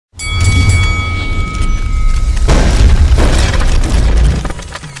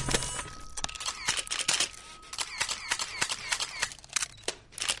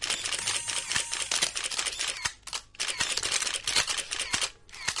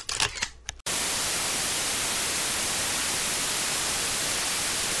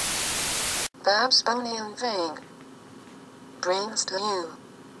BABS Boney and Ving brings to you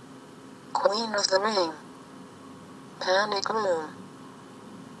Queen of the Ring, Panic Room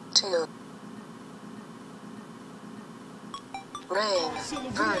 2. Rain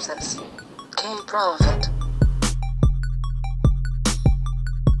vs. K-Profit.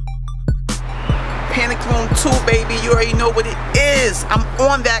 Panic Room 2, baby. You already know what it is. I'm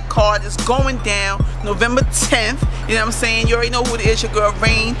on that card. It's going down November 10th. You know what I'm saying? You already know who it is. Your girl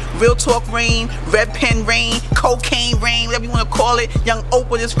Rain, Real Talk Rain, Red Pen Rain, Cocaine Rain, whatever you want to call it. Young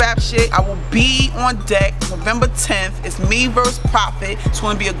Oprah, this rap shit. I will be on deck November 10th. It's me versus Profit. It's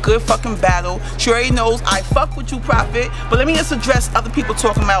going to be a good fucking battle. She already knows I fuck with you, Profit. But let me just address other people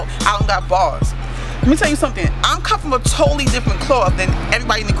talking about I don't got bars. Let me tell you something. I'm cut from a totally different cloth than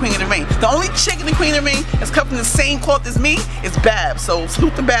everybody in the Queen of the Ring. The only chick in the Queen of the Ring that's cut from the same cloth as me is BABS. So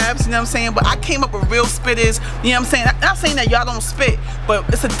salute the BABS, you know what I'm saying? But I came up with real spitters, you know what I'm saying? I'm not saying that y'all don't spit, but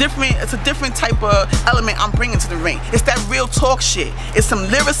it's a different type of element I'm bringing to the ring. It's that real talk shit. It's some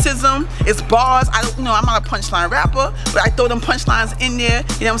lyricism, it's bars. I'm not a punchline rapper, but I throw them punchlines in there,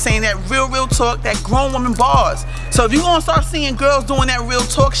 you know what I'm saying? That real talk, that grown woman bars. So if you're gonna start seeing girls doing that real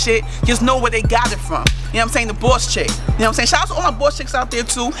talk shit, just know where they got it from. You know what I'm saying? The boss chick. You know what I'm saying? Shout out to all my boss chicks out there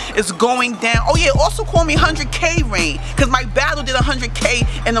too. It's going down. Oh yeah, also call me 100K Rain, because my battle did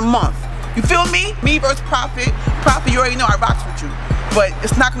 100K in a month. You feel me? Me versus Profit. Profit, you already know I rocks with you. But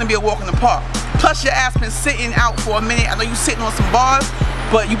it's not gonna be a walk in the park. Plus your ass been sitting out for a minute. I know you sitting on some bars,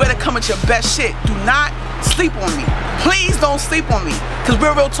 but you better come with your best shit. Do not sleep on me. Please don't sleep on me. Because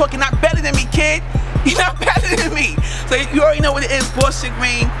real talk, you're not better than me, kid. You're not better than me. So you already know what it is. Boss chick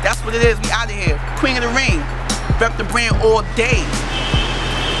Rain. That's what it is. We out of here. Queen of the Ring. Rep the brand all day.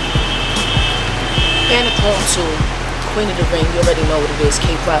 Panic Room 2. Queen of the Ring. You already know what it is.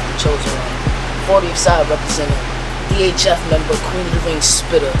 K-Profit chosen one. 40th side representing. DHF member. Queen of the Ring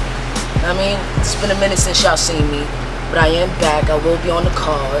spitter. I mean, it's been a minute since y'all seen me, but I am back. I will be on the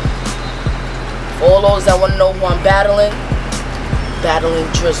card. For all those that want to know who I'm battling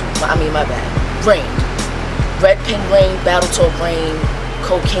Drizzle. My bad. Rain. Red Pen Rain, Battle Talk Rain,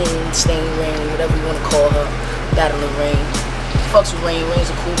 Cocaine Stain Rain, whatever you want to call her. Battling Rain. Fucks with Rain. Rain's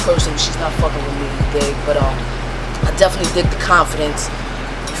a cool person, but she's not fucking with me, you dig? But I definitely dig the confidence.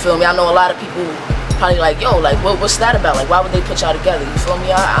 You feel me? I know a lot of people probably like, yo, like, what's that about? Like, why would they put y'all together? You feel me?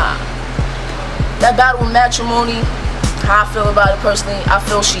 That battle with Matrimony, how I feel about it personally, I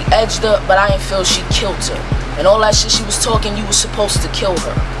feel she edged her, but I ain't feel she killed her. And all that shit she was talking, you was supposed to kill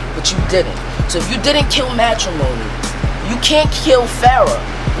her, but you didn't. So if you didn't kill Matrimony, you can't kill Farrah.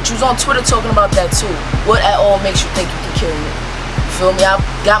 But you was on Twitter talking about that too. What at all makes you think you can kill me? You feel me? I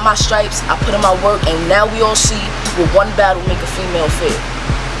got my stripes, I put in my work, and now we all see what one battle make a female feel.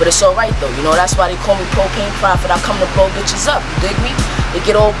 But it's alright though, you know, that's why they call me Propane Profit. I come to blow bitches up, you dig me? They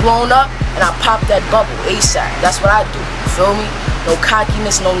get all blown up, and I pop that bubble ASAP. That's what I do, you feel me? No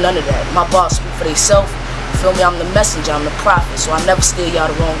cockiness, no none of that. My bars speak for themselves. You feel me? I'm the messenger, I'm the prophet, so I never steer y'all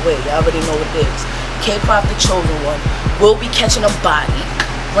the wrong way. Y'all already know what it is. K-Profit, the chosen one, will be catching a body.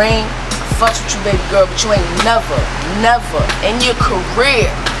 Rain, I fucks with you, baby girl, but you ain't never in your career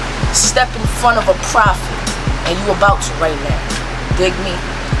step in front of a prophet, and you about to right now. Dig me?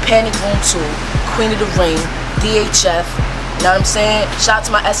 Panic Room 2, Queen of the Ring, DHF. You know what I'm saying? Shout out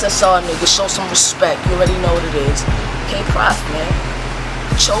to my SSR nigga, show some respect. You already know what it is. K-Profit, man.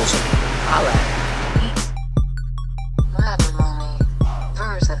 Chosen. Holla. Matrimony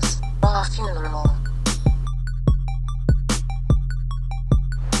versus Raw Funeral.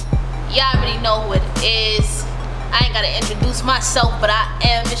 Y'all already know who it is. I ain't gotta introduce myself, but I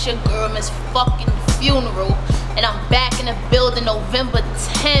am. It's your girl, Miss Fucking Funeral. And I'm back in the building November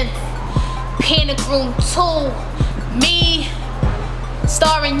 10th. Panic Room 2. Me,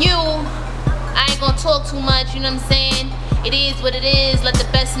 starring you. I ain't gonna talk too much, you know what I'm saying? It is what it is. Let the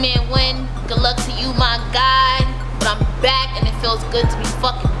best man win. Good luck to you, my guy. But I'm back, and it feels good to be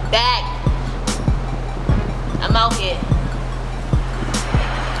fucking back. I'm out here.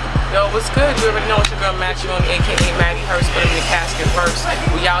 Yo, what's good? You already know it's your girl Matrimony, aka Maggie Hurst, put him in the casket first.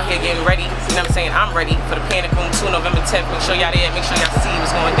 We out here getting ready. You know what I'm saying? I'm ready for the Panic Room 2, November 10th. Make sure y'all there. Make sure y'all see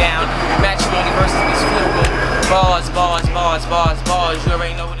what's going down. Matrimony versus Miss Funeral. Bars. You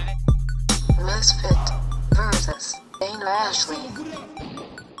already know what it is. Misfit versus Dana Ashley.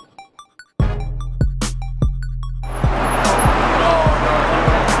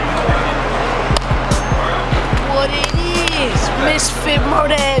 What it is, Misfit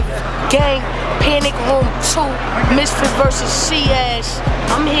Murder Gang, Panic Room 2, Misfit versus C-Ass.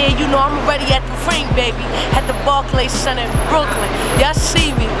 I'm here, you know, I'm already at the ring, baby. At the Barclays Center in Brooklyn. Y'all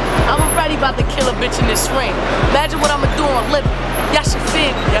see me. I'm already about to kill a bitch in this ring. Imagine what I'ma do on Lip. Y'all should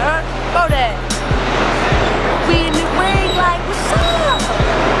feel me, you heard? Bro, that. We in the ring, like, what's up?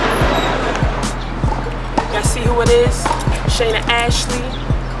 Y'all see who it is? Shayna Ashley.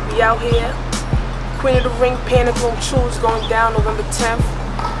 We out here. Queen of the Ring Panic Room 2 is going down November 10th.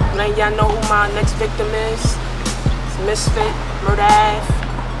 Letting y'all know who my next victim is. It's Misfit, Murder Ave.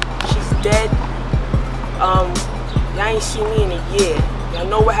 She's dead. Y'all ain't seen me in a year. Y'all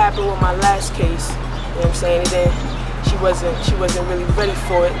know what happened with my last case. You know what I'm saying? And then she wasn't really ready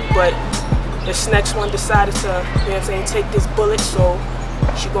for it. But this next one decided to, you know what I'm saying, take this bullet, so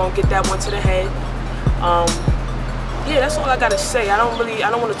she gonna get that one to the head. Yeah, that's all I gotta say. I don't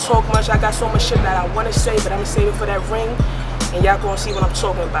want to talk much. I got so much shit that I want to say, but I'm gonna save it for that ring, and y'all gonna see what I'm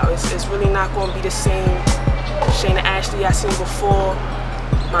talking about. It's really not gonna be the same Shayna Ashley I seen before.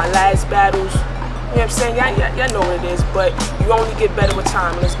 My last battles, you know what I'm saying? Y'all know what it is, but you only get better with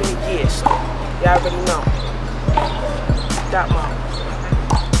time, and it's been a year, so y'all already know. That mom.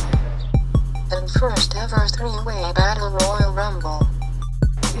 And first ever 3-way battle Royal Rumble.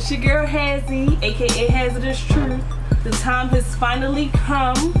 It's your girl Headz, aka Hazardous Truth. The time has finally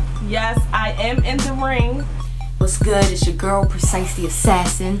come. Yes, I am in the ring. What's good? It's your girl, Precise the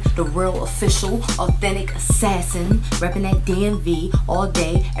Assassin, the real, official, authentic assassin, repping that DMV all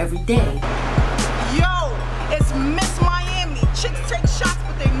day, every day. Yo, it's Miss Miami. Chicks take shots,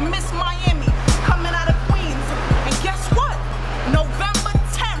 but they miss Miami. Coming out of Queens. And guess what? November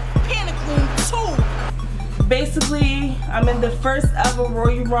 10th, Panic Room 2. Basically, I'm in the first ever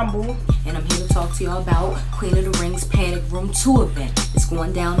Royal Rumble. And I'm here to talk to y'all about Queen of the Ring's Panic Room 2 event. It's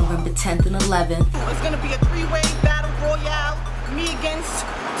going down November 10th and 11th. It's gonna be a 3-way battle royale. Me against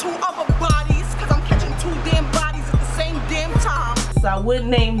 2 other bodies, because I'm catching 2 damn bodies at the same damn time. So I wouldn't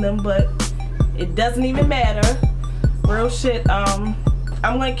name them, but it doesn't even matter. Real shit, I'm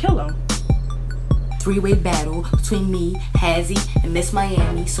gonna kill them. 3-way battle between me, Headz, and Miss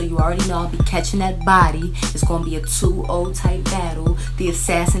Miami, so you already know I'll be catching that body. It's gonna be a 2-0 type battle. The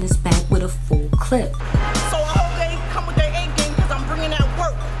assassin is back with a full clip. So I hope they come with their A game, because I'm bringing that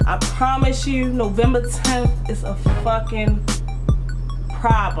work. I promise you, November 10th is a fucking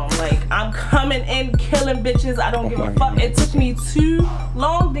problem. Like, I'm coming in killing bitches. I don't give a fuck. It took me too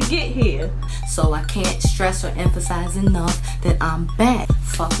long to get here. So I can't stress or emphasize enough that I'm back.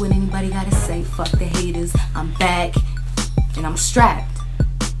 Fuck what anybody gotta say. Fuck the haters. I'm back and I'm strapped.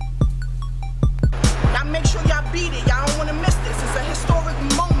 Y'all make sure y'all beat it. Y'all don't want to miss this. It's a historic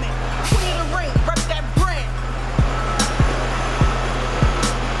moment. Queen of the Ring, rep that brand.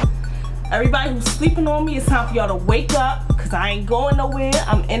 Everybody who's sleeping on me, it's time for y'all to wake up, because I ain't going nowhere.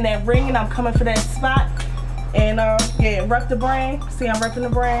 I'm in that ring and I'm coming for that spot. And yeah, rep the brand. See, I'm repping the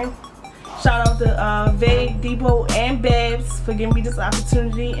brand. Shout out to Vague, Depot, and BABS for giving me this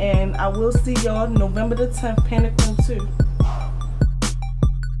opportunity. And I will see y'all November the 10th, Panic Room 2.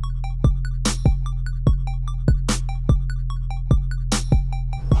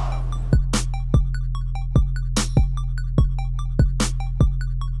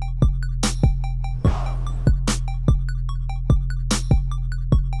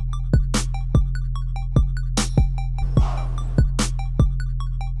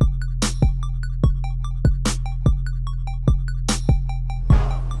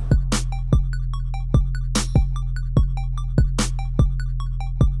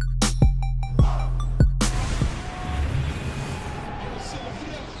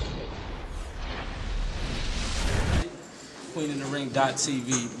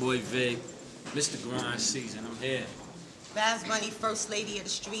 QueenInTheRing.tv, boy Vig, Mr. Grind Season, I'm here. Babs Bunny, First Lady of the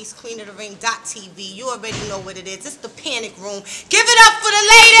Streets, QueenInTheRing.tv. You already know what it is. It's the Panic Room. Give it up for the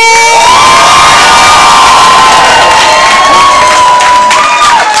ladies!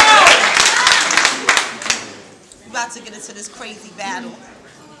 We're about to get into this crazy battle.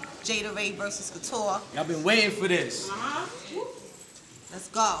 Jada Raye versus Couture. Y'all been waiting for this. Let's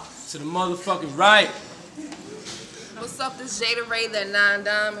go. To the motherfucking right. What's up, this Jada Raye, that 9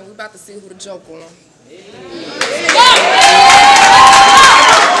 dime, and we about to see who the joke on.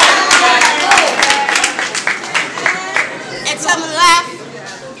 And tell me to laugh.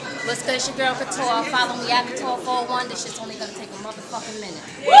 What's good, it's your girl Couture. Follow me at Couture41. This shit's only gonna take a motherfucking minute.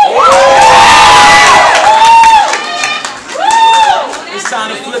 It's time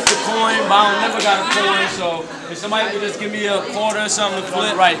to flip the coin, but I don't never got a coin, so if somebody could just give me a quarter or something to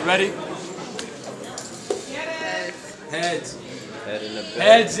flip. Right, ready? Heads. Head in the back.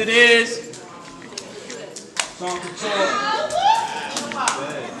 Heads it is. Some Couture.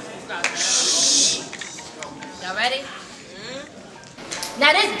 Y'all ready?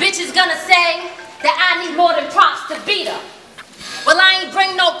 Now this bitch is gonna say that I need more than props to beat her. Well, I ain't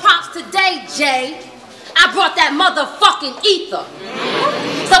bring no props today, Jay. I brought that motherfucking ether.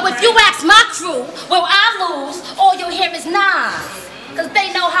 So if you ask my crew, will I lose? All you'll hear is nines. Cause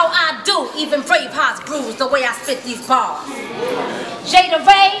they know how I do, even Bravehearts bruise the way I spit these bars. Jada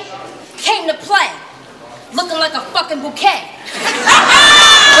Raye came to play, looking like a fucking bouquet.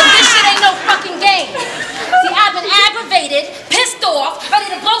 But this shit ain't no fucking game. See, I've been aggravated, pissed off, ready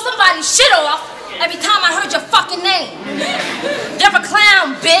to blow somebody's shit off every time I heard your fucking name. You're a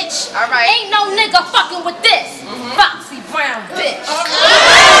clown, bitch. All right. Ain't no nigga fucking with this Foxy Brown bitch.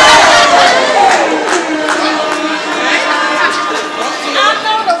 I'm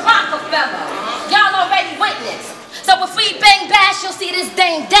known to Rockefeller. Y'all already witnessed. So if we bang bash, you'll see this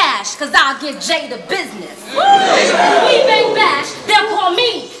Dame Dash, cause I'll give Jay the business. If we bang bash, they'll call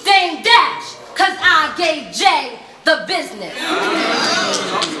me Dame Dash, cause I gave Jay the business.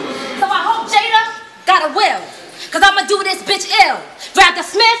 So I hope Jada got a will, cause I'ma do this bitch ill. Grab the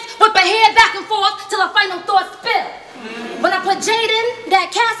Smith, whip her hair back and forth till her final thoughts spill. When I put Jada in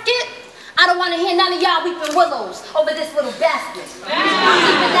that casket, I don't want to hear none of y'all weeping willows over this little basket. I'm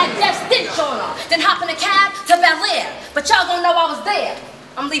leaving that death stitch on her, then hop in a cab to Bel Air. But y'all gonna know I was there.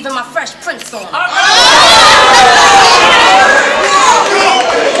 I'm leaving my Fresh Prince on.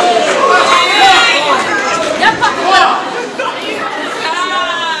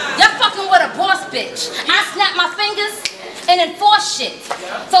 You're fucking with a boss bitch. I snap my fingers and enforce shit.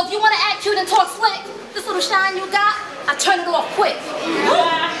 So if you want to act cute and talk slick, this little shine you got, I turn it off quick.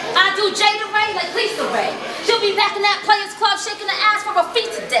 I do Jada Raye like Lisa Raye. She'll be back in that Players Club shaking her ass for her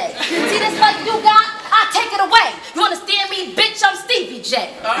feet today. See this light you got? I take it away. You understand me, bitch? I'm Stevie J.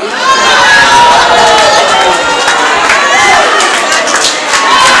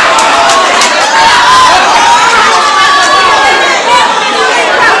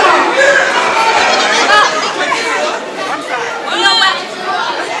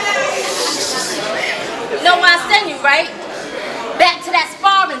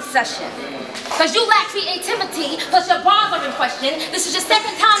 Session. Cause you lack creativity, plus your bars are in question. This is your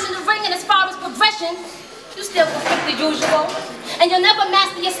second time in the ring, and as far as progression, you still conflict the usual. And you'll never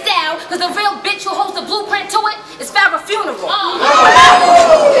master your style, cause the real bitch who holds the blueprint to it is Farrah Funeral.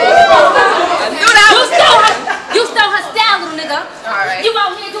 You stole her style, little nigga. Right. You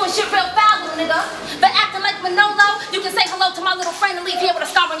out here doing shit real foul, little nigga. But acting like Manolo, you can say hello to my little friend and leave here with a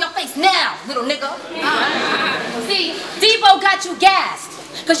scar on your face now, little nigga. See, Debo got you gassed.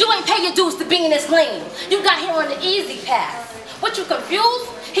 Cause you ain't pay your dues to be in this lane. You got here on the easy path. What, you confused?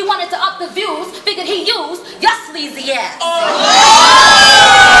 He wanted to up the views, figured he used your sleazy ass.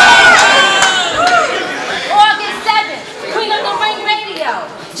 August 7th, Queen of the Ring Radio.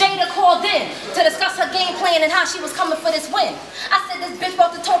 Jada called in to discuss her game plan and how she was coming for this win. I said, this bitch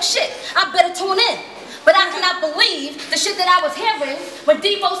about to talk shit. I better tune in. But I cannot believe the shit that I was hearing when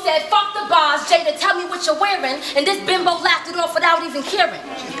Debo said, fuck the bars, Jada, tell me what you're wearing, and this bimbo laughed it off without even caring.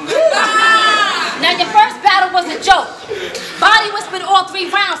 Now your first battle was a joke. Body whispered all 3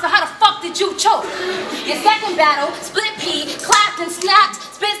 rounds, so how the fuck did you choke? Your second battle, split pea, clapped and snapped,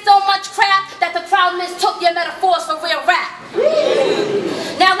 spit so much crap that the crowd mistook your metaphors for real rap.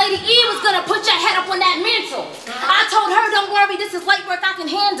 Now Lady E was gonna put your head up on that mantle. I told her, don't worry, this is light work I can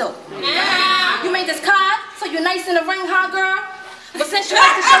handle. You made this card, so you're nice in the ring, huh, girl? But since you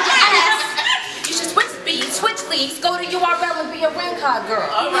have to show your ass, you should switch speeds, switch leagues, go to URL and be a ring card girl.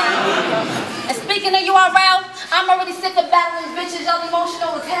 And speaking of URL, I'm already sick of battling bitches, y'all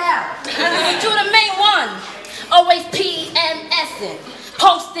emotional as hell. You the main one, always PMSing.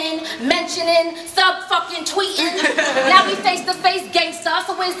 Posting, mentioning, sub-fucking tweeting. Now we face-to-face gangsta,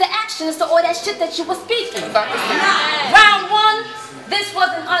 so where's the action to all that shit that you were speaking? Round 1, this was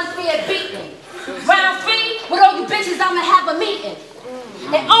an unfair beating. Round 3, with all you bitches, I'ma have a meeting.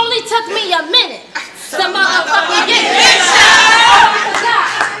 It only took me a minute to motherfucking get it.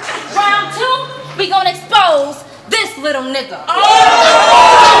 Round 2, we gonna expose this little nigga.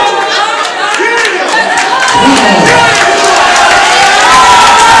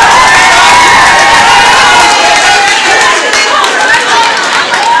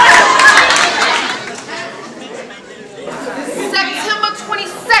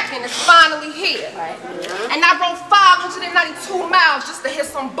 Just to hear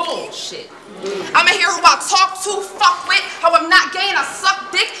some bullshit. I'ma hear who I talk to, fuck with, how I'm not gay and I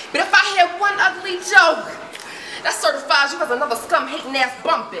suck dick, but if I hear one ugly joke, that certifies you as another scum-hating ass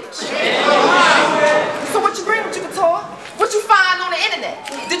bum bitch. So what you bring with you, Couture? What you find on the internet?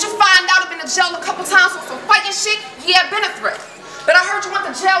 Did you find out I've been to jail a couple times for some fighting shit? Yeah, been a threat. But I heard you went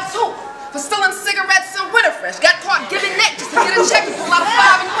to jail too, for stealing cigarettes and Winterfresh.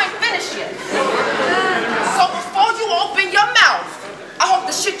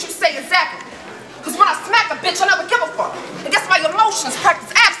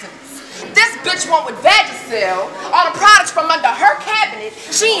 one with Vagisil, all the products from under her cabinet.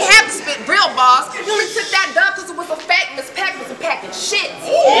 She ain't have to spit real bars. You only took that dub because it was a fat Miss Pack was a packing shit.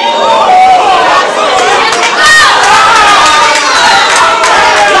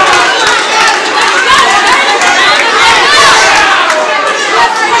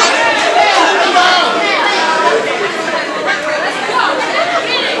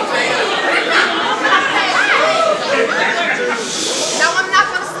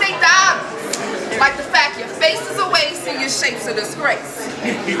 Shapes of disgrace.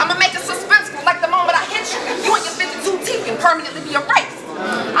 I'ma make it suspenseful like the moment I hit you. You and your 52 teeth can permanently be erased.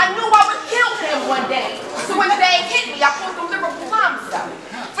 I knew I would kill him one day. So when they hit me, I pulled the lyrical bombs out.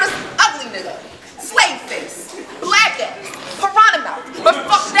 For this ugly nigga, slave face, black ass, piranha mouth. But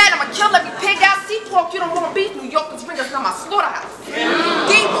fuck that, I'ma kill every pig ass sea pork. You don't want beef, New Yorkers bring us down my slaughterhouse.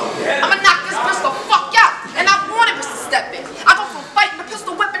 Diva, I'ma knock this bitch the fuck out. And I wanted bitch to step in. I go from fighting the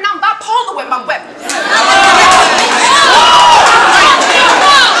pistol whipping, I'm bipolar with my weapon.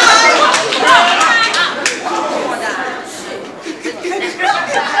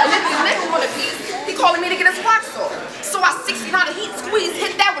 Calling me to get his rocks off. So I 69 a heat squeeze,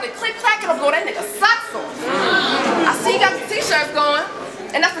 hit that with a click clack, and I'll blow that nigga socks off. I see you got the t-shirts going,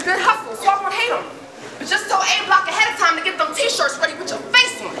 and that's a good hustle, so I won't hate him. But just tell A-Block ahead of time to get them t-shirts ready with your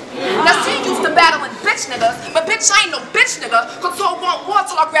face on it. Now see you used to battling bitch niggas, but bitch I ain't no bitch nigga, cause I want war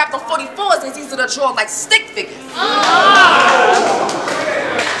till I grab the 44s and it's easy to draw like stick figures.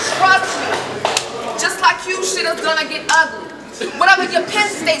 Trust me, just like you, shit is gonna get ugly. Whatever your pen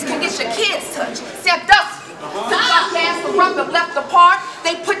states can get your kids touched. See, I dust you. Since I passed the rubber left apart,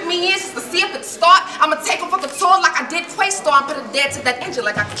 they put me in just to see if it start. I'ma take off the tour like I did Quaystar and put it dead to that engine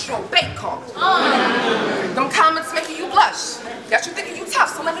like I control bait cars. Them comments making you blush. Got you thinking you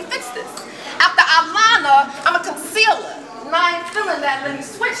tough, so let me fix this. After eyeliner, I'm a concealer. And I ain't feeling that, let me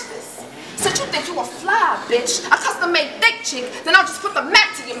switch this. Since you think you a fly, bitch, a custom-made thick chick, then I'll just put the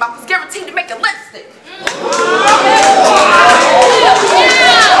MAC to your mouth. It's guaranteed to make your lipstick.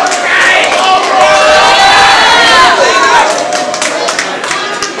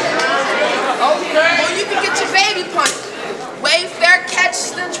 Well, you can get your baby punched. Wave fair,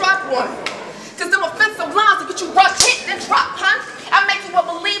 catch, then drop one. Cause them offensive lines will get you rug hit, then drop, hun. I make you a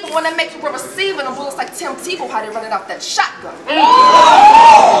believer when I make you a receiver. And bullets like Tim Tebow, how they running off that shotgun.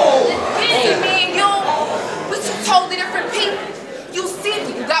 See, me and you, we two totally different people. You see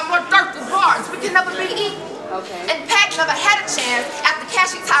me, you got more dirt than bars. We can never be equal. Okay. And Pac never had a chance after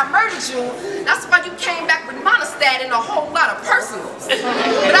Cashy Ty murdered you. That's why you came back with Monostat and a whole lot of personals.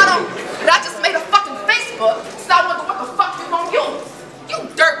 But I just made a fucking Facebook, so I wonder what the fuck you gonna use. You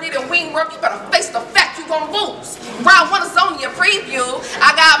dirt needing wing work, you better face the fact you gonna lose. Round one is only a preview.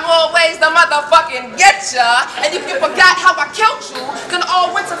 I got more ways to motherfucking get ya. And if you forgot how I killed you, then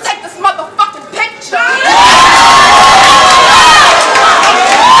all went to take this motherfucking picture.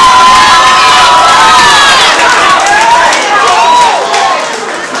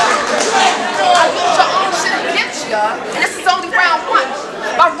 And this is only round one.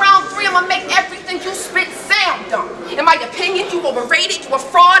 By round three, I'ma make everything you spit sound dumb. In my opinion, you overrated, you a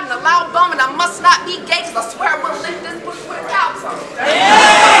fraud and a loud bum, and I must not be gay, cause I swear I would've licked this bush with a cow tongue.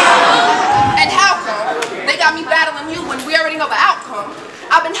 And how come? They got me battling you when we already know the outcome.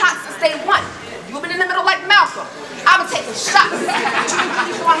 I've been hot since day one. You've been in the middle like Malcolm. I've been taking shots.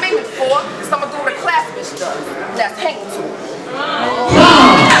 You know what I'm aiming for, cause I'ma do what a class bitch does. And that's hanging to it.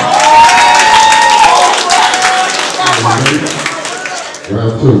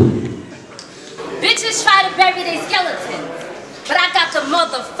 Round two. Bitches try to bury their skeleton, but I got the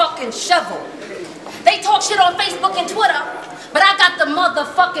motherfucking shovel. They talk shit on Facebook and Twitter, but I got the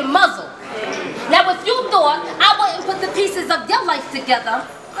motherfucking muzzle. Now if you thought I wouldn't put the pieces of your life together,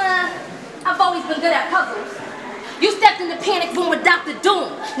 I've always been good at puzzles. You stepped in the panic room with Dr.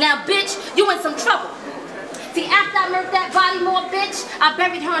 Doom. Now bitch, you in some trouble. See, after I murked that body more, bitch, I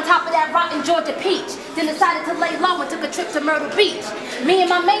buried her on top of that rotten Georgia peach. Then decided to lay low and took a trip to Myrtle Beach. Me and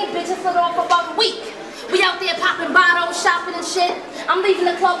my main bitch split off for about a week. We out there popping bottles, shopping and shit. I'm leaving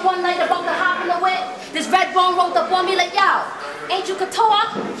the club one night about to hop in the whip. This red bone rolled up on me like, yo, ain't you Couture?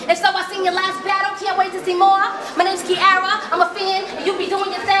 If so, I seen your last battle, can't wait to see more. My name's Kiara, I'm a fan, and you be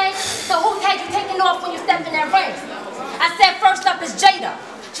doing your thing. So who had you taking off when you step in that ring? I said first up is Jada.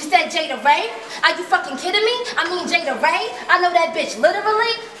 She said, Jada Raye? Are you fucking kidding me? I mean Jada Raye? I know that bitch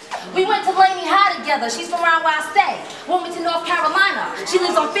literally. We went to Laney High together. She's from around where I stay. Wilmington, North Carolina. She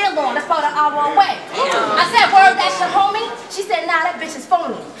lives on Fairlawn. That's about an hour away. I said, word, that's your homie? She said, nah, that bitch is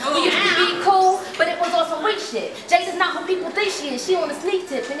phony. We used to be cool, but but it was on some weak shit. Jada's not who people think she is. She on a sneak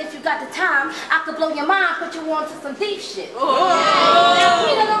tip, and if you got the time, I could blow your mind, put you on to some deep shit. Now,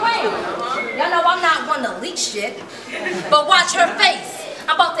 Queen of the Ring. Y'all know I'm not one to leak shit, but watch her face.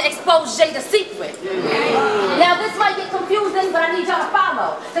 I'm about to expose Jada's secret. Now this might get confusing, but I need y'all to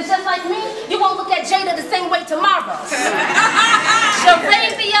follow. Cause just like me, you won't look at Jada the same way tomorrow.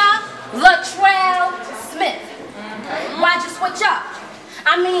 Sharavia Latrell Smith. Why'd you switch up?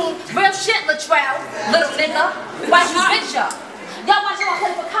 I mean, real shit, Latrell, little nigga. Why'd you bitch up? Y'all watch y'all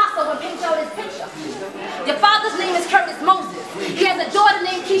play Picasso and paint y'all this picture. Your father's name is Curtis Moses. He has a daughter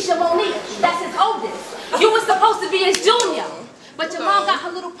named Keisha Monique. That's his oldest. You were supposed to be his junior. But your mom got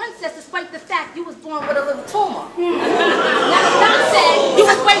her little princess despite the fact you was born with a little tumor. Now the doc said you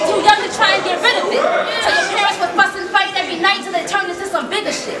was way too young to try and get rid of it. So your parents would fuss and fight every night till they turned into some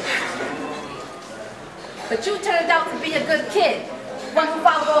bigger shit. But you turned out to be a good kid, one who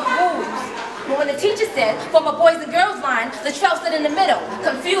followed all the rules. But when the teacher said, from a boys and girls line, Latrell stood in the middle,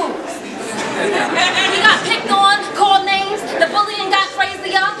 confused. He got picked on, called names, the bullying got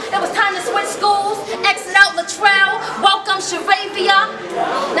crazier. It was time to switch schools, exit out Latrell, welcome Sharavia.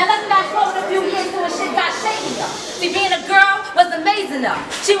 Now let's fast forward a few years till the shit got shadier. See, being a girl was amazing her.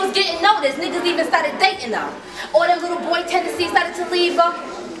 She was getting noticed, niggas even started dating her. All them little boy tendencies started to leave her.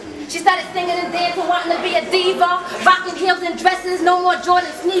 She started singing and dancing, wanting to be a diva, rocking heels and dresses, no more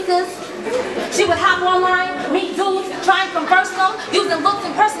Jordan sneakers. She would hop online, meet dudes, try and converse them, using looks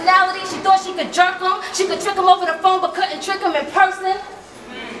and personality. She thought she could jerk them, she could trick them over the phone, but couldn't trick them in person.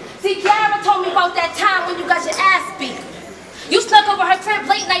 See, Kiara told me about that time when you got your ass beat. You snuck over her crib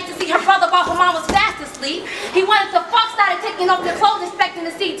late night to see her brother while her mom was fast asleep. He wanted to fuck, started taking off your clothes, expecting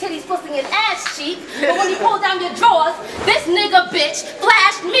to see titties, pussy, and ass cheek. But when he pulled down your drawers, this nigga bitch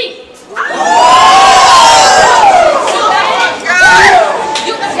flashed me.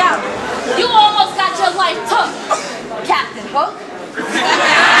 You almost got your life took, Captain Hook.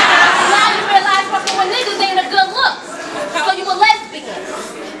 Now you realize fucking with niggas ain't a good look. So you a lesbian.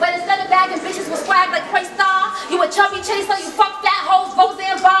 But instead of bagging bitches with swag like Quay Star, you a chubby chaser, you fuck fat hoes,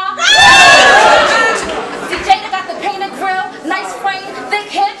 Roseanne Barr. See, Jada got the painted grill, nice frame, thick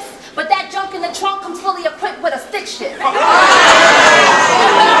hips, but that junk in the trunk comes fully equipped with a stick shift. And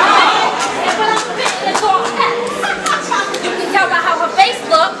when I'm spitting, it's all Headz. You can tell by how her face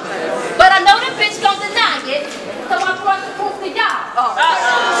look, but I know the bitch don't deny it, so I brought the proof to y'all.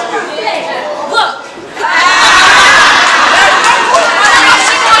 Yeah, look.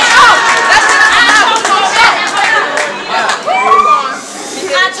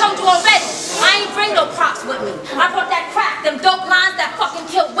 I told you already, I ain't bring no props with me. I brought that crack, them dope lines that fucking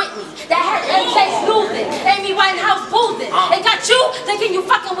killed Whitney, that had MJ snoozing, Amy Winehouse boozing. It got you thinking you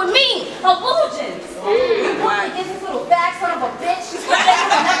fucking with me. Illusions. You probably get this little bag son of a bitch. You will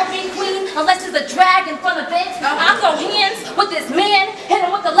never be queen unless there's a drag in front of it. I'll go hands with this man, hit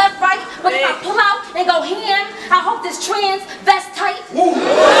him with the left right, but if I pull out and go hand, I hope this trans vest tight.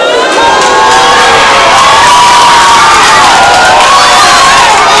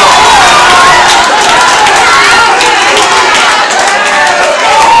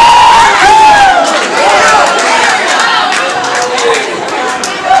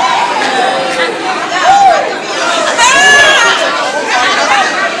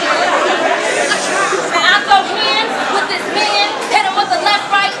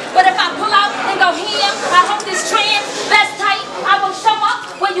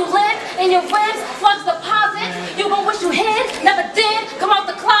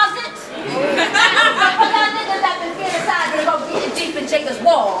 Jada's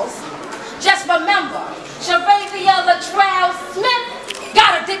walls. Just remember, Sharavia Latrell Smith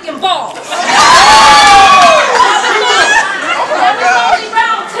got a dick and balls. Only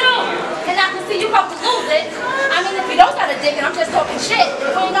round two, and I can see you about to lose it. I mean, if you don't got a dick and I'm just talking shit, if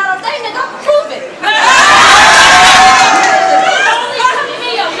you ain't got no thing, nigga, prove it. Only took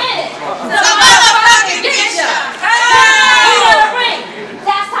me a minute. The motherfucking get ya. Queen of the Ring.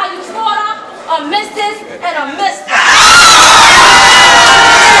 That's how you slaughter a missus and a mister.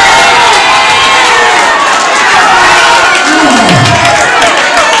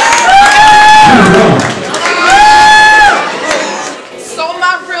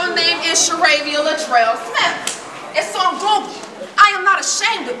 Sharavia Latrell Smith. It's on Google. I am not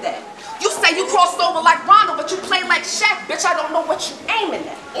ashamed of that. You say you crossed over like Rondo, but you play like Shaq. Bitch, I don't know what you aiming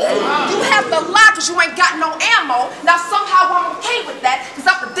at. You have to lie because you ain't got no ammo. Now somehow I'm okay with that because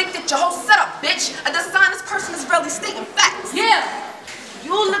I predicted your whole setup, bitch. A dishonest person is really stating facts. Yeah.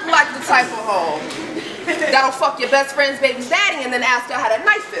 You look like the type of hoe that'll fuck your best friend's baby's daddy and then ask her how that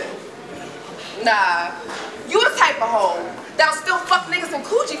night feel. Nah, you the type of hoe that'll still fuck niggas in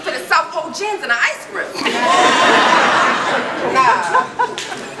coochie fit in South Pole jeans and an ice grill. Nah.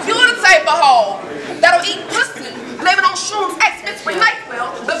 You the type of hoe that'll eat pussy, blame it on shrooms, X mixed with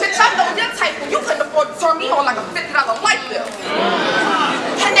NyQuil. But bitch, I know your type when you couldn't afford to turn me on like a $50 light bill.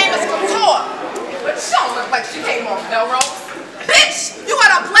 Her name is Couture, but she don't look like she came off Melrose. Bitch, you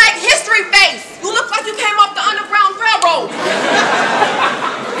got a Black History face. You look like you came off the Underground Railroad.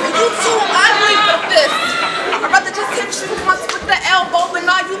 You too ugly for this. I'd rather just hit you once with the elbow, but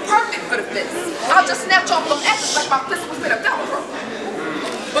now you perfect for the fist. I'll just snatch off them edges like my fist was in a Velcro.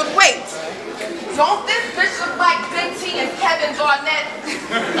 But wait, don't this bitch look like Big T and Kevin Garnett?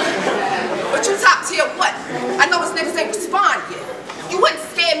 But you top tier what? I know his niggas ain't respond yet. You wouldn't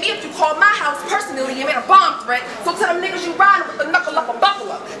scare me if you called my house personally and made a bomb threat. So tell them niggas you riding with the knuckle up a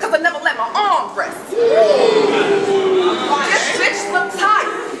buckle up, cause I never let my arm rest. This bitch look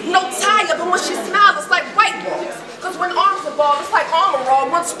tired. No tired, but when she smiles, it's like white balls. Cause when arms are bald, it's like armor all.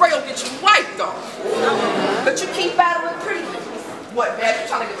 One spray will get you wiped off. But you keep battling pretty. What, man? You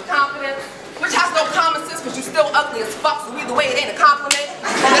trying to give a confidence? Which has no common sense, cause you still ugly as fuck, so either way it ain't a compliment.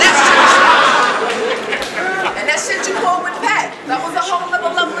 And that shit you pulled with Pat, that was a whole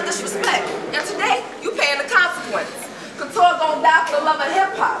level of disrespect. And today, you paying the consequence. Couture gonna die for the love of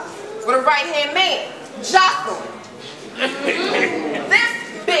hip-hop. With a right-hand man, Jocelyn. This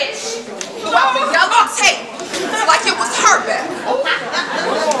bitch threw out the yellow tape like it was her back.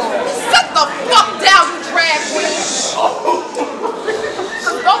 Sit the fuck down, you drag queen.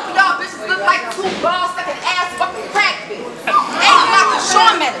 Cause both of y'all bitches look like two ball-sucking ass fucking crack bitches. Ain't like a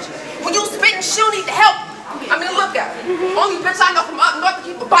show manager. When you spitting, she'll need to help. I mean, look at her. Only bitch I know from up north to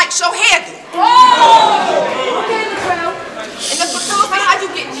keep a bike show handy. Oh! Okay, Michelle. And if Couture say how you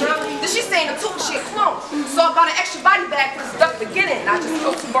getting here, then she's saying the two she a clone. So I got an extra body bag for this duck beginning, and I just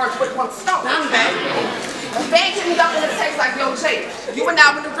killed 2 birds with 1 stone. Okay. The bag hit me up in the text like, yo, Jada, you and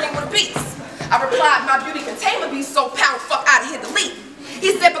I in the ring with the beats. I replied, my beauty containment be so pound fuck out of here delete.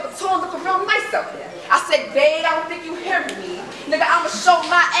 He said, but Couture looking real nice up there. I said, babe, I don't think you hearing me. Nigga, I'ma show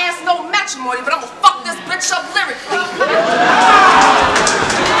my ass no matrimony, but I'ma fuck this bitch up lyrically.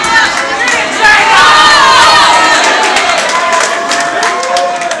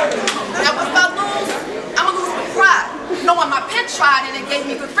 Now if I lose, I'ma lose with pride. Knowing my pen tried and it gave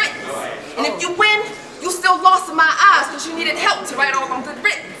me good riddance. And if you win, you still lost in my eyes because you needed help to write all them good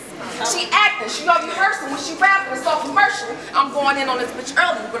riddance. She acting, she already rehearsing. When she rapping, it's all commercial. I'm going in on this bitch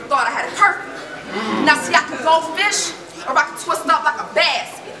early, but thought I had it perfect. Now see, I can go fish, or I can twist up like a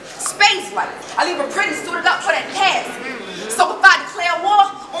basket. Space like, I leave her pretty suited up for that casket. So if I declare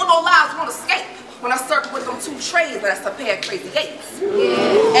war, all no lives won't escape. When I serve with them 2 trays, but that's a pair of crazy gates.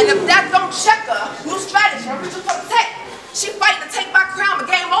 And if that don't check her, new strategy, I'm reaching for the tech. She fighting to take my crown, the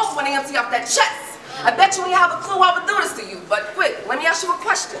game over when they empty up that chest. I bet you ain't have a clue I would do this to you, but quick, let me ask you a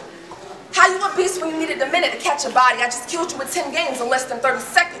question. How you a beast when you needed a minute to catch a body? I just killed you with 10 games in less than 30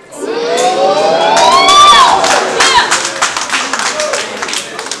 seconds.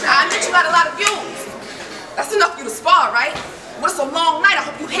 Now, I admit you got a lot of views. That's enough for you to spar, right? Well, it's a long night. I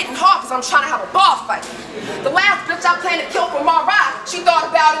hope you hitting hard because I'm trying to have a bar fight. The last bitch I planned to kill for my ride, she thought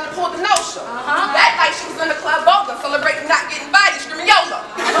about it and pulled the no-show. That night she was in the club boga, celebrating not getting bodied, screaming YOLO.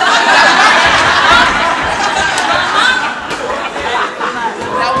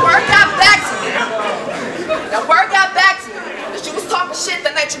 Now word got back to me. That she was talking shit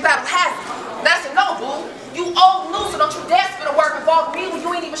that night you battle Headz. That's a no, boo. You old loser, don't you dare spit a word involving me when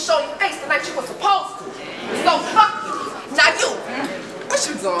you ain't even show your face the night you were supposed to. So fuck you. Now you, what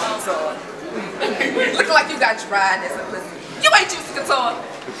you doing, Couture? Looking like you got dryness and pussy. You ain't used to Couture.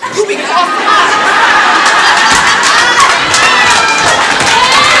 You be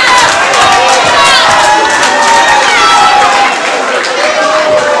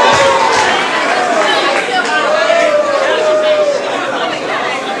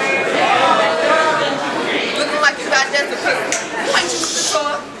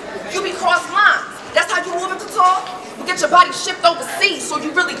your body shipped overseas so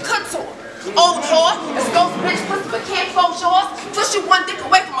you really could tour. Old whore, it's those bitch pussy but can't close yours. Push you 1 dick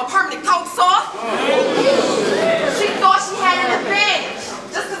away from a permanent cold sore. She thought she had an advantage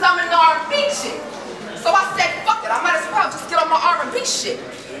just cause I'm an R&B chick. So I said, fuck it, I might as well just get on my R&B shit.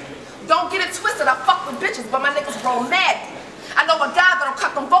 Don't get it twisted, I fuck with bitches, but my niggas roll mad. I know a guy that'll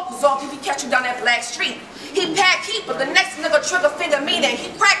cut them vocals off if he catch you down that black street. He pack heat, but the next nigga trigger finger me, then he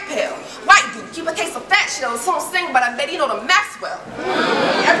crack pale. White dude, keep a case of fat shells, don't sing, but I bet he know the Maxwell.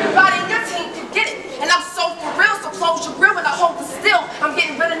 Everybody in your team can get it, and I'm so for real, so close your grill and I hold it still. I'm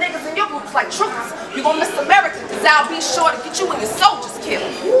getting rid of niggas in your groups like troopers. You gon' miss America, cause I'll be sure to get you and your soldiers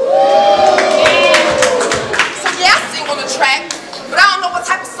killed. So yeah, I sing on the track. But I don't know what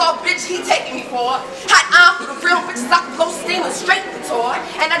type of soft bitch he taking me for. Hot on for the real bitches, I can blow steam and straight couture.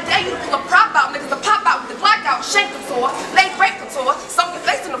 And I dare you to pull a prop out, niggas to pop out with the Glock out, shank couture, lay break couture, soak your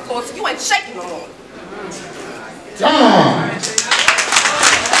face in the floor so you ain't shaking no more.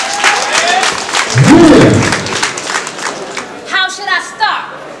 How should I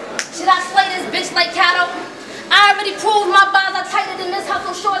start? Should I slay this bitch like cattle? I already proved my bars are tighter than Miss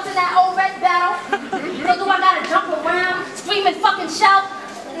Hustle shorts in that old red battle. So do I gotta jump around, scream and fucking shout?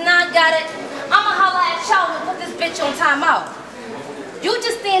 Nah, I got it. I'ma holler at y'all and put this bitch on timeout. You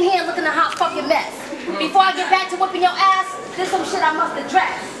just stand here looking a hot fucking mess. Before I get back to whipping your ass, there's some shit I must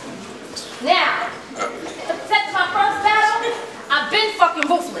address. Now, to set my first battle, I've been fucking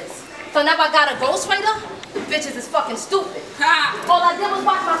ruthless. So now I got a ghostwriter? Bitches is fucking stupid. All I did was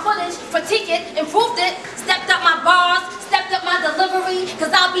watch my footage, critique it, improved it, stepped up my bars, stepped up my delivery,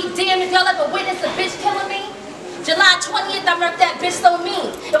 cause I'll be damned if y'all ever witness a bitch killing me. July 20th, I murked that bitch so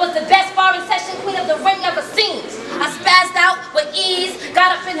mean. It was the best sparring session Queen of the Ring ever seen. I spazzed out with ease,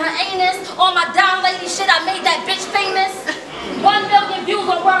 got up in her anus, all my down lady shit, I made that bitch famous. 1 million views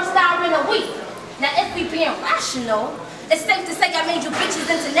on World Star in a week. Now if we being rational, it's safe to say I made you bitches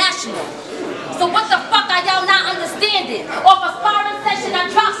international. So what the fuck are y'all not understanding? Off a sparring session, I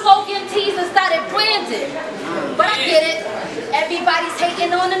dropped slogan tees and started branding. But I get it. Everybody's hating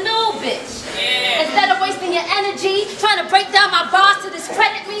on the new bitch. Instead of wasting your energy trying to break down my bars to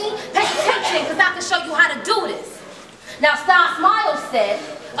discredit me, pay attention, cause I can show you how to do this. Now Star Smile said,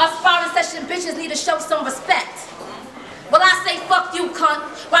 us sparring session bitches need to show some respect. Well, I say fuck you, cunt.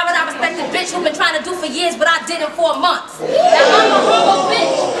 Why would I respect a bitch who been trying to do for years what I did in 4 months? Now I'm a humble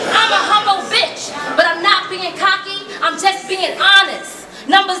bitch. I'm a humble bitch. But I'm not being cocky. I'm just being honest.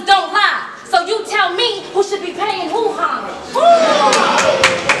 Numbers don't lie. So you tell me who should be paying who homage.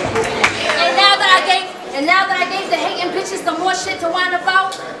 And now that I gave the hating bitches some more shit to whine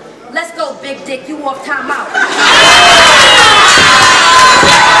about, let's go, big dick. You off timeout.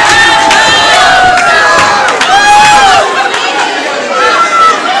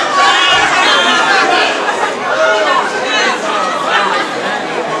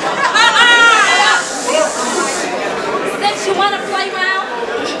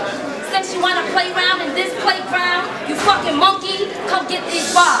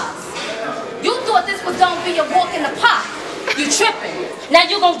 Now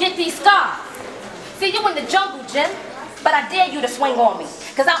you gonna get these scars. See, you in the jungle, Jim, but I dare you to swing on me,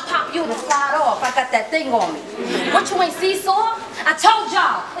 cause I'll pop you to slide off. I got that thing on me. What you ain't seesaw? I told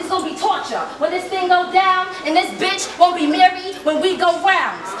y'all, it's gonna be torture. When this thing go down, and this bitch won't be married when we go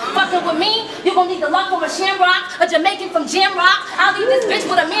rounds. Fucking with me, you gonna need the luck from a shamrock, a Jamaican from Jamrock. I'll leave this bitch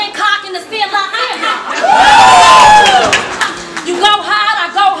with a man cock in the sandlot hammock. You go hard, I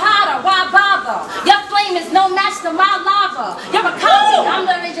go harder, why bother? Your flame is no match to my lava. You're a copy, I'm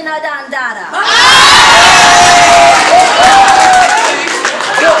the original Dandada.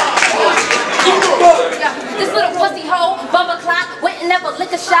 This little pussy hoe, bumper clock, went and never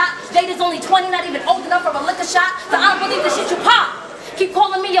lick a shot. Jada's only 20, not even old enough for a liquor shot. So I don't believe the shit you pop. Keep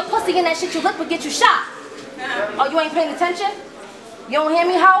calling me your pussy and that shit you lip will get you shot. Oh, you ain't paying attention? You don't hear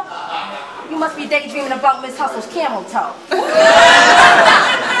me, hoe? You must be daydreaming about Miss Hustle's camel toe.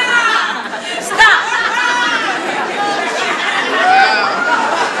 Stop!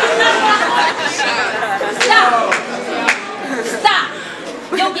 Stop! Stop!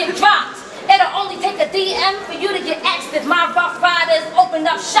 You'll get dropped. It'll only take a DM for you to get axed if my rough riders open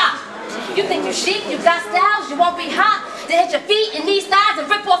up shop. You think you chic, you got styles, you won't be hot. Then hit your feet and knee thighs and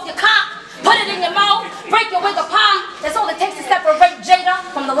rip off your cock. Put it in your mouth, break your wig apart. That's all it takes to separate Jada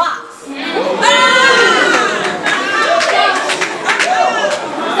from the locks. So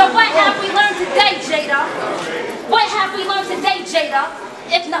what have we learned today, Jada? What have we learned today, Jada?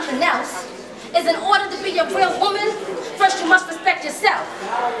 If nothing else, is in order to be a real woman, first you must respect yourself.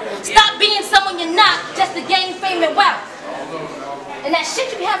 Stop being someone you're not just to gain fame and wealth. And that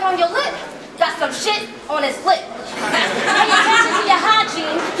shit you have on your lip got some shit on its lip. Pay attention to your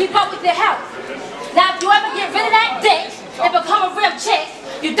hygiene, keep up with your health. Now if you ever get rid of that dick and become a real chick,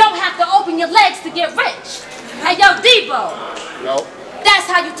 you don't have to open your legs to get rich. Hey yo, Debo. No. That's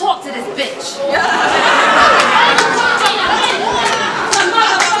how you talk to this bitch.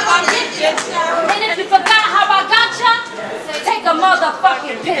 And if you forgot how I got ya, take a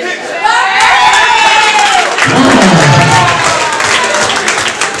motherfucking picture.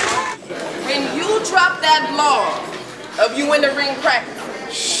 When you dropped that blog of you in the ring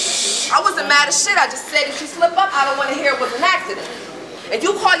practice, I wasn't mad as shit. I just said if you slip up, I don't want to hear it was an accident. And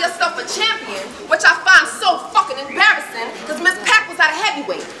you call yourself a champion, which I find so fucking embarrassing, because Miss Pack was at a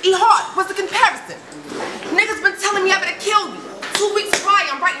heavyweight. E. Hart was the comparison. Niggas been telling me I better kill you. 2 weeks prior,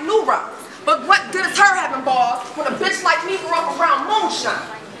 I'm writing new rhymes. But what good is her having balls when a bitch like me grew up around moonshine?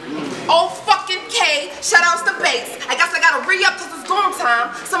 Oh fucking K, shout outs to Bates. I guess I gotta re-up cause it's dorm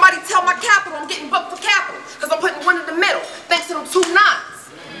time. Somebody tell my capital I'm getting booked for capital. Cause I'm putting one in the middle, thanks to them 2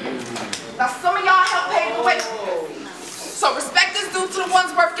 9s. Now some of y'all help pay the way. So respect is due to the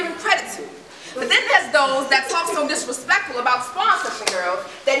ones worth giving credit to. But then there's those that talk so disrespectful about sponsoring girls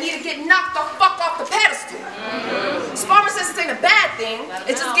that need to get knocked the fuck off the pedestal. Sponsorships ain't a bad thing,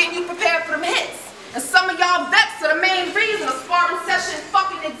 it's just getting you prepared for them hits. And some of y'all vets are the main reason a sparring session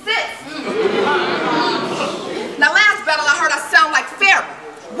fucking exists. Now last battle I heard I sound like Pharaoh.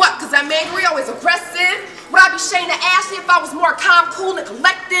 What, cause I'm angry, always aggressive? Would I be Shayna Ashley if I was more calm, cool, and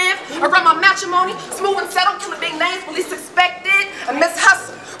collective? Around my matrimony, smooth and settled, killing big names when least expected? And Miss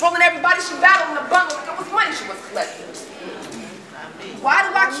Hustle, rolling everybody she battled in a bundle like it was money she was collecting. Why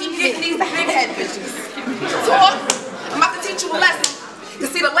do I keep getting these big head bitches? Talk, I'm about to teach you a lesson. You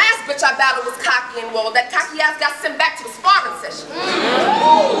see, the last bitch I battled was cocky, and well, that cocky ass got sent back to the sparring session.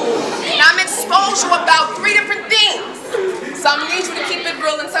 Now I'm exposed you about 3 different things. So I'm gonna need you to keep it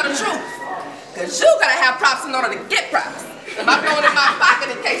real and tell the truth. Cause you gotta have props in order to get props. I'm throwing in my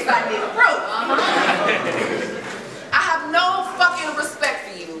pocket in case I need proof. I have no fucking respect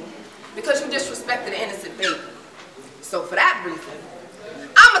for you because you disrespected an innocent baby. So for that reason,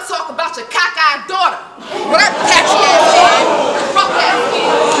 I'ma talk about your cockeyed daughter. With her patchy ass head, rough ass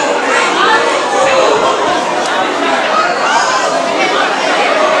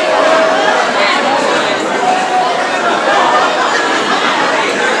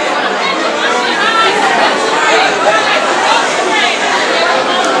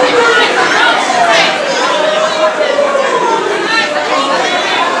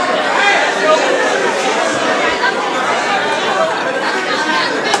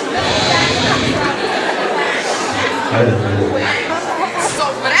So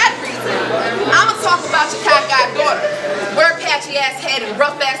for that reason, I'ma talk about your cockeyed daughter, with her patchy ass head and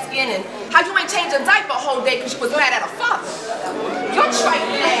rough ass skin, and how you ain't changed a diaper a whole day because you was mad at her father. Your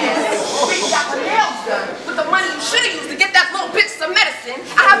trifling ass already got her nails done with the money you should have used to get that little bitch some medicine.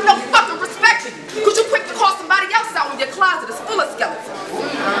 I have no fucking respect for you because you quick to call somebody else out when your closet is full of skeletons.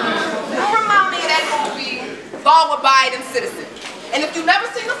 You remind me of that movie, Law-Abiding Citizen. And if you never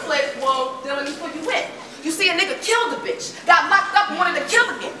seen the flick, well, then let me put you in. You see a nigga killed a bitch, got locked up and wanted to kill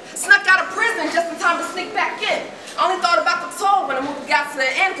again, snuck out of prison just in time to sneak back in. I only thought about the toll when the movie got to the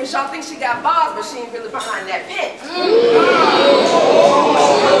end because y'all think she got bars, but she ain't really behind that pit.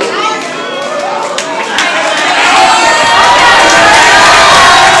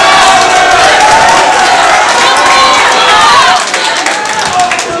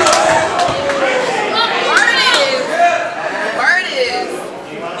 Word is,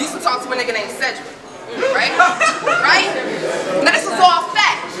 used to talk to a nigga named Cedric. Right? Right? Now this is all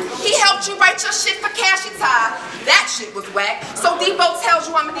fact. He helped you write your shit for Cashy Tie. That shit was whack. So Debo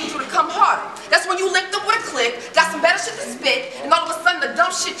tells you I'ma need you to come harder. That's when you linked up with a click, got some better shit to spit, and all of a sudden the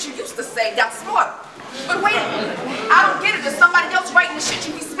dumb shit you used to say got smarter. But wait a minute. I don't get it. There's somebody else writing the shit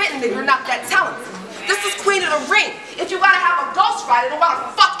you be spitting that you're not that talented. This is Queen of the Ring. If you gotta have a ghostwriter, then why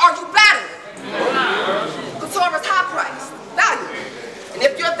the fuck are you battling? Couture is high priced. Value. And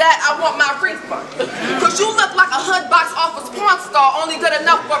if you're that, I want my refund. Cause you look like a hood box office porn star only good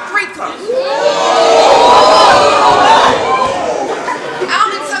enough for pre-cum. I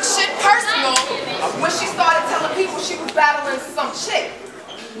only took shit personal when she started telling people she was battling some chick.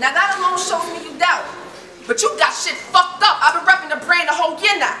 Now that alone shows me you doubt. But you got shit fucked up. I've been repping the brand a whole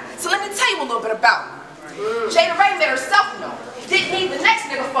year now. So let me tell you a little bit about it. Jada Raye made herself know. Didn't need the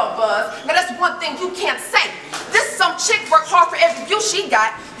next nigga for a buzz. Now that's one thing you can't say. This some chick worked hard for every view she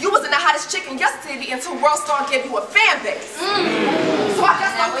got. You wasn't the hottest chick in your city until World Star gave you a fan base. So I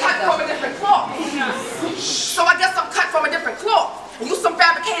guess I'm cut from a different cloth. And you some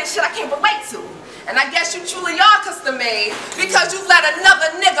fabricated shit I can't relate to. And I guess you truly are custom made because you let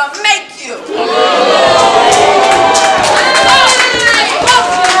another nigga make you.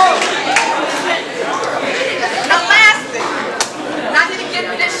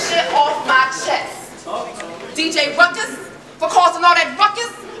 DJ Ruckus for causing all that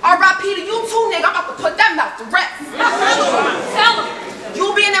ruckus. R.I.P. to you too, nigga. I'm about to put that mouth to rest. Tell him. You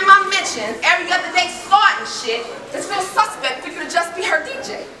being in my mentions every other day starting shit, it's real suspect for you to just be her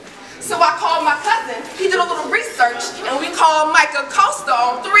DJ. So I called my cousin, he did a little research, and we called Micah Costa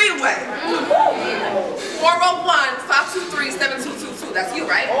on three-way. 401-523-7222, that's you,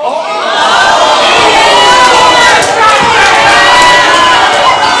 right?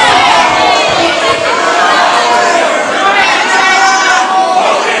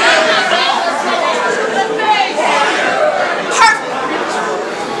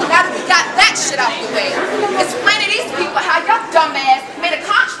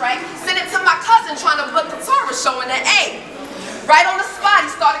 contract, sent it to my cousin trying to book the tourist show in the A. Right on the spot, he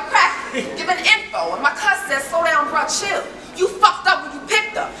started cracking, giving info, and my cousin said, slow down, bro, chill. You fucked up when you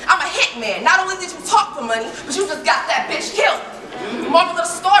picked her. I'm a hitman. Not only did you talk for money, but you just got that bitch killed. Moral of the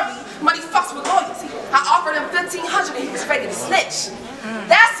story, money fucks with loyalty. I offered him $1,500 and he was ready to snitch.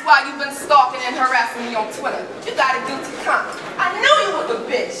 That's why you've been stalking and harassing me on Twitter. You got a guilty conscience. I knew you was a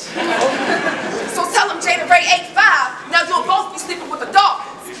bitch. So tell him Jada Raye 85, now you'll both be sleeping with the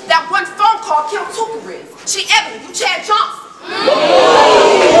Dolphins. That one phone call killed two careers. She Ebony, you Chad Johnson.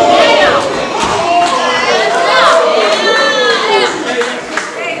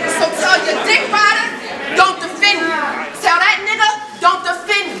 So tell your dick rider, don't defend me. Tell that nigga, don't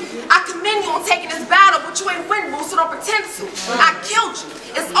defend me. I commend you on taking this battle, but you ain't win, boo, so don't pretend to. I killed you.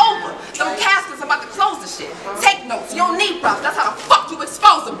 It's over. Them caskets about to close the shit. Take notes. You don't need props. That's how the fuck you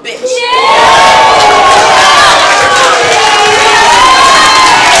expose a bitch. Yeah!